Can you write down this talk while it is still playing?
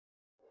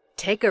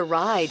Take a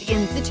ride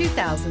in the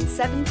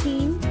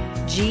 2017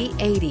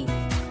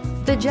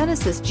 G80. The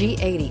Genesis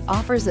G80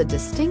 offers a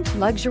distinct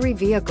luxury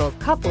vehicle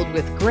coupled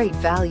with great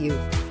value.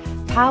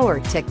 Power,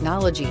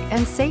 technology,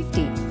 and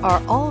safety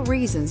are all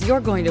reasons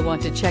you're going to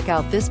want to check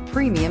out this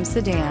premium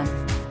sedan,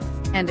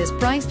 and is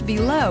priced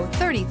below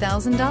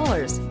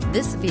 $30,000.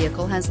 This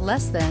vehicle has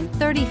less than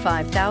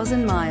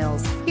 35,000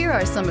 miles. Here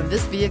are some of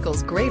this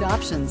vehicle's great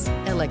options: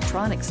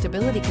 electronic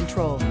stability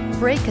control,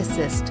 brake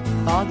assist,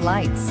 fog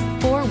lights,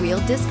 four-wheel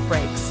disc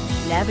brakes,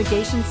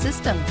 navigation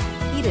system,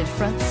 heated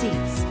front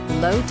seats,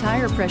 low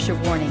tire pressure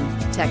warning,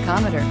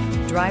 tachometer,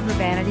 driver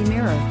vanity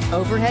mirror,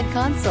 overhead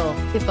console.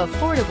 If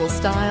affordable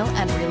style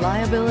and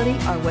reliability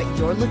are what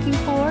you're looking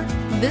for,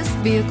 this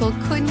vehicle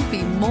couldn't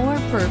be more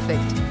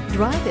perfect.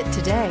 Drive it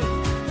today.